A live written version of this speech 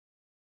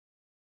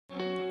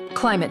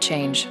Climate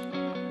change.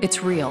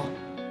 It's real,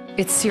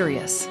 it's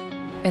serious,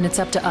 and it's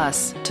up to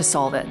us to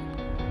solve it.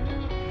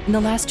 In the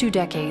last 2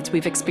 decades,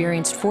 we've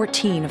experienced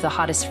 14 of the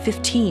hottest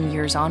 15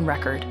 years on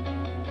record.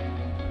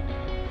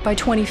 By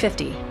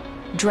 2050,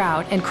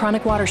 drought and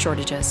chronic water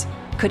shortages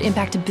could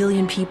impact 1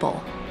 billion people,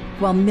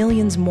 while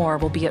millions more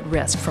will be at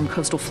risk from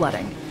coastal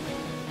flooding.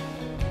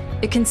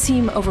 It can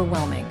seem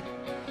overwhelming,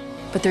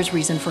 but there's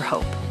reason for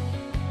hope.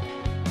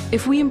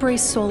 If we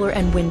embrace solar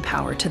and wind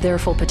power to their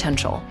full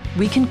potential,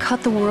 we can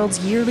cut the world's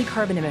yearly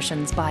carbon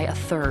emissions by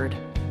 1/3.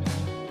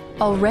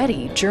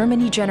 Already,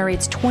 Germany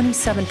generates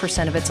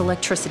 27% of its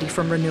electricity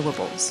from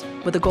renewables,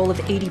 with a goal of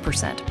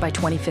 80% by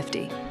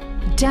 2050.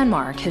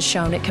 Denmark has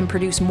shown it can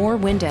produce more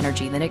wind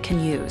energy than it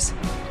can use,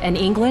 and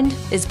England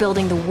is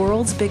building the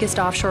world's biggest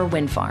offshore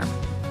wind farm.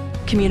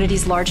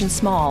 Communities large and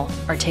small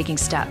are taking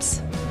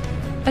steps.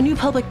 A new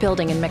public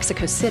building in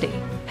Mexico City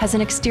has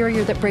an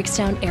exterior that breaks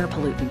down air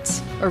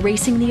pollutants,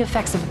 erasing the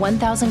effects of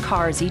 1,000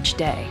 cars each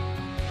day.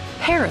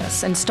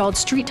 Paris installed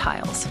street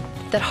tiles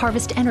that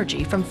harvest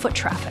energy from foot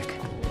traffic.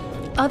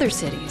 Other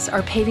cities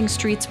are paving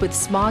streets with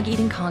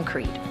smog-eating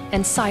concrete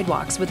and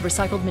sidewalks with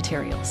recycled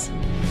materials.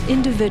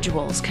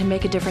 Individuals can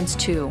make a difference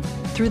too,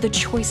 through the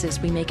choices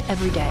we make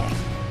every day.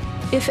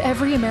 If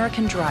every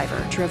American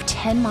driver drove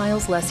 10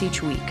 miles less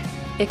each week,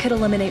 it could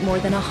eliminate more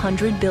than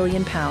 100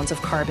 billion pounds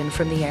of carbon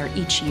from the air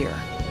each year.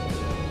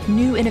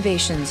 New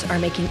innovations are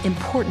making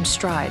important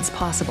strides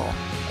possible,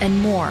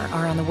 and more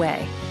are on the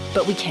way,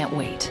 but we can't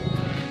wait.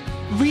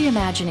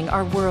 Reimagining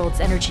our world's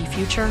energy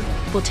future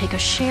will take a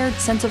shared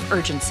sense of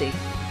urgency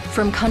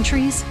from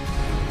countries,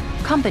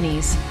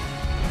 companies,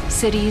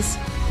 cities,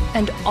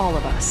 and all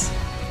of us.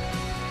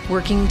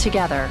 Working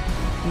together,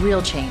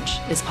 real change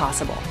is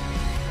possible.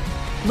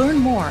 Learn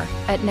more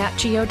at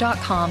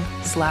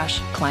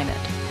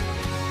natgeo.com/climate.